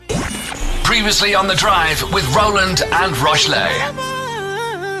Previously on The Drive with Roland and Rochley.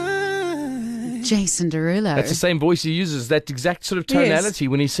 Jason Derulo. That's the same voice he uses, that exact sort of tonality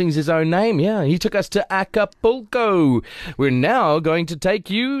when he sings his own name. Yeah, he took us to Acapulco. We're now going to take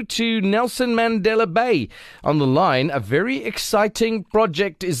you to Nelson Mandela Bay. On the line, a very exciting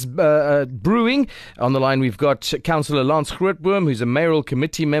project is brewing. On the line, we've got Cllr Grootboom, who's a Mayoral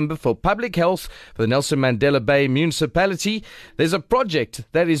Committee member for Public Health for the Nelson Mandela Bay Municipality. There's a project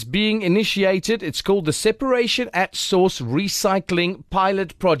that is being initiated. It's called the Separation at Source Recycling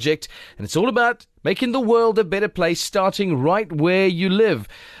Pilot Project, and it's all about making the world a better place, starting right where you live.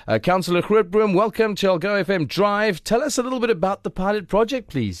 Cllr Grootboom, welcome to Algo FM Drive. Tell us a little bit about the pilot project,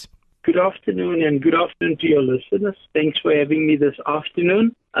 please. Good afternoon, and good afternoon to your listeners. Thanks for having me this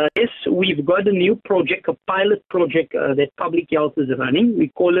afternoon. Yes, we've got a new project, a pilot project that Public Health is running. We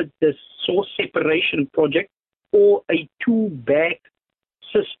call it the Source Separation Project, or a two-bag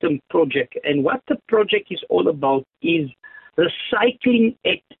system project. And what the project is all about is recycling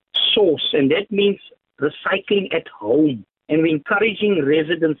at source, and that means recycling at home. And we're encouraging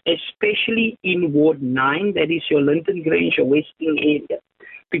residents, especially in Ward 9, that is your Linton Grange, your Westering area,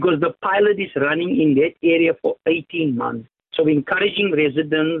 because the pilot is running in that area for 18 months. So we're encouraging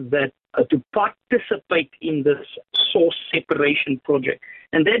residents that to participate in this source separation project.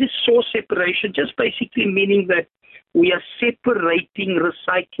 And that is source separation, just basically meaning that we are separating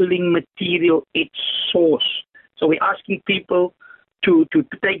recycling material at source. So we're asking people to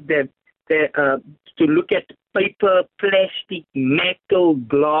take to look at paper, plastic, metal,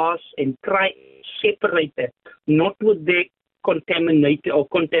 glass, and try separate that, not with their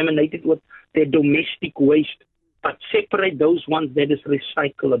contaminated with their domestic waste, but separate those ones that is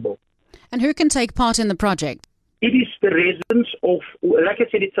recyclable. And who can take part in the project? It is the residents of, like I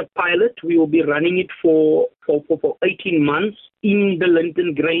said, it's a pilot. We will be running it for 18 months in the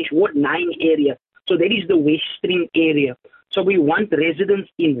Linton Grange, Ward 9 area. So that is the Westering area. So we want residents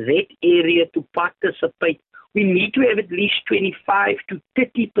in that area to participate. We need to have at least 25 to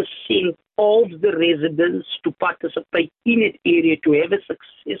 30% of the residents to participate in that area to have a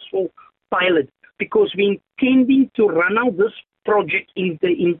successful pilot, because we're intending to run out this project in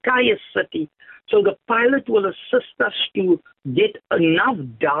the entire city. So the pilot will assist us to get enough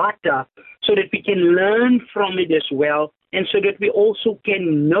data so that we can learn from it as well, and so that we also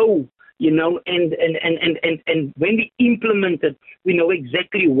can know, and when we implement it, we know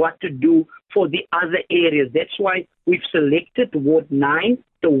exactly what to do for the other areas. That's why we've selected Ward 9,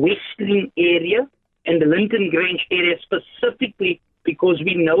 the Westering area, and the Linton Grange area specifically, because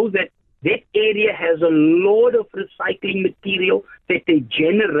we know that that area has a lot of recycling material that they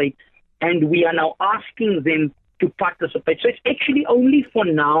generate, and we are now asking them to participate. So it's actually only for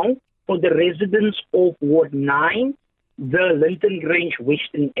now for the residents of Ward 9, the Linton Grange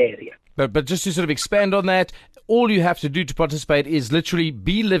Western area. But just to sort of expand on that, all you have to do to participate is literally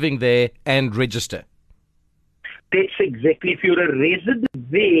be living there and register. That's exactly. If you're a resident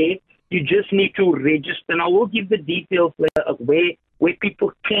there, you just need to register. And I will give the details of where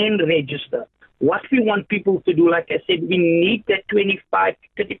people can register. What we want people to do, like I said, we need that 25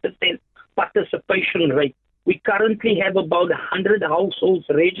 to 30% participation rate. We currently have about 100 households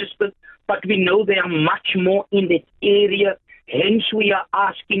registered, but we know there are much more in that area. Hence, we are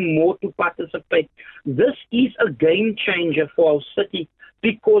asking more to participate. This is a game changer for our city,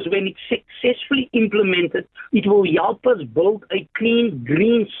 because when it's successfully implemented, it will help us build a clean,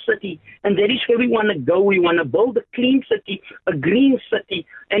 green city. And that is where we want to go. We want to build a clean city, a green city,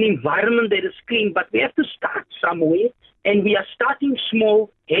 an environment that is clean. But we have to start somewhere. And we are starting small,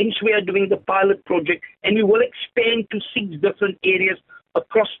 hence we are doing the pilot project, and we will expand to 6 different areas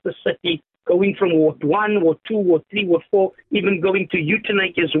across the city, going from Ward 1, Ward 2, Ward 3, Ward 4, even going to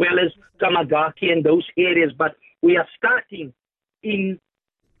Utenake as well as Kamagaki and those areas. But we are starting in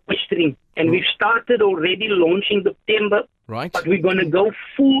Westering, and we've started already launching September, right? But we're going to go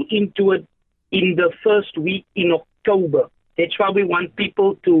full into it in the first week in October. That's why we want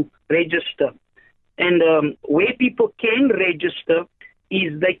people to register. And where people can register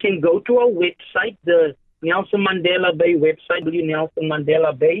is they can go to our website, the Nelson Mandela Bay website, Nelson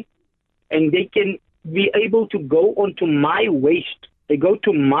Mandela Bay, and they can be able to go onto My Waste. They go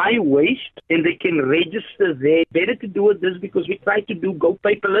to My Waste and they can register there. Better to do it this because we try to do go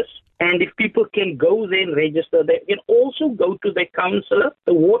paperless. And if people can go there and register, they can also go to their councillor,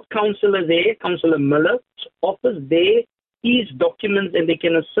 the ward councillor there, Councillor Miller's office. There is documents and they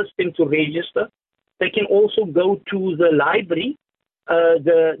can assist them to register. They can also go to the library,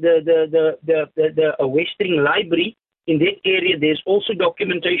 the Westering Library. In that area, there's also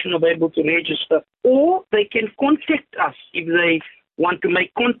documentation available to register. Or they can contact us if they want to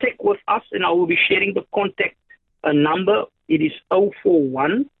make contact with us, and I will be sharing the contact number. It is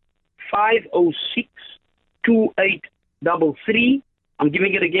 041 506 2833. I'm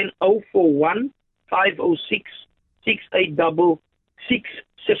giving it again, 041 506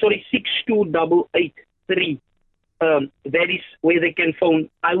 6283. That is where they can phone.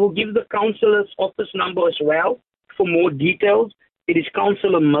 I will give the councillor's office number as well for more details. It is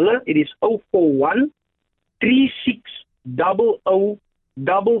Councillor Miller. It is 041 3600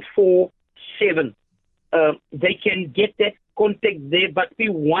 447. They can get that contact there, but we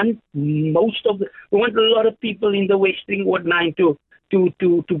want a lot of people in the Westering Ward 9 to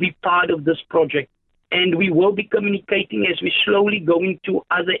be part of this project. And we will be communicating as we slowly go into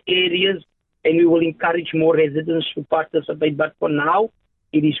other areas, and we will encourage more residents to participate. But for now,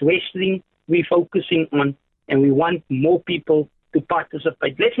 it is Westering we're focusing on, and we want more people to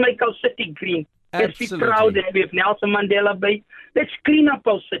participate. Let's make our city green. Let's be proud that we have Nelson Mandela Bay. Let's clean up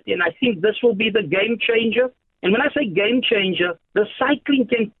our city, and I think this will be the game changer. And when I say game changer, the cycling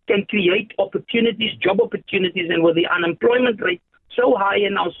can create opportunities, job opportunities, and with the unemployment rate so high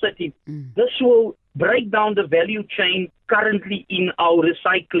in our city, this will break down the value chain currently in our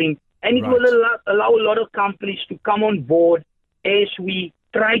recycling, and it will allow a lot of companies to come on board as we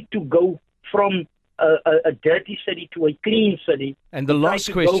try to go from a dirty city to a clean city. And the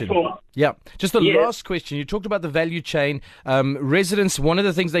last question. Last question. You talked about the value chain. Residents, one of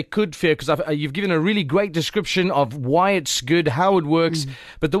the things they could fear, because you've given a really great description of why it's good, how it works.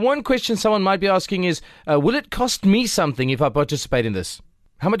 But the one question someone might be asking is, will it cost me something if I participate in this?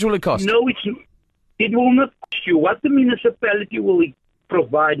 How much will it cost? No, it will not cost you. What the municipality will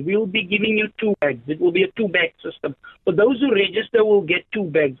provide, we'll be giving you 2 bags. It will be a 2-bag system. For those who register, will get 2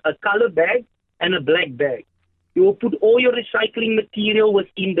 bags, a color bag and a black bag. You will put all your recycling material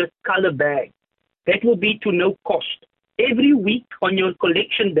within the color bag. That will be to no cost. Every week on your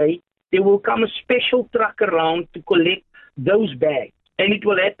collection day, there will come a special truck around to collect those bags. And it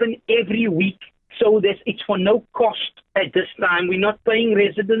will happen every week. So it's for no cost at this time. We're not paying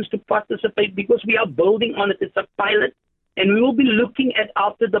residents to participate because we are building on it. It's a pilot. And we will be looking at,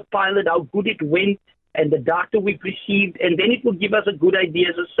 after the pilot, how good it went and the data we've received. And then it will give us a good idea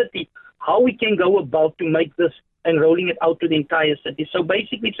as a city how we can go about to make this and rolling it out to the entire city. So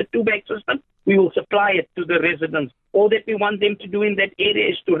basically, it's a 2-bag system. We will supply it to the residents. All that we want them to do in that area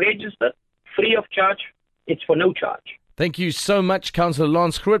is to register free of charge. It's for no charge. Thank you so much, Councillor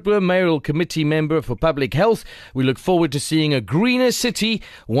Cllr Grootboom, Mayoral Committee Member for Public Health. We look forward to seeing a greener city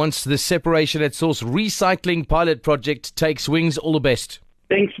once the separation at source recycling pilot project takes wings. All the best.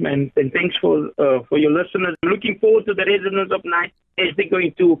 Thanks, man, and thanks for your listeners. I'm looking forward to the residents of 9 as they're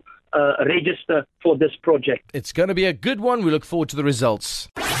going to register for this project. It's going to be a good one. We look forward to the results.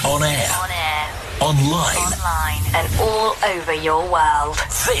 On air, online, and all over your world.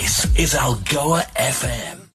 This is Algoa FM.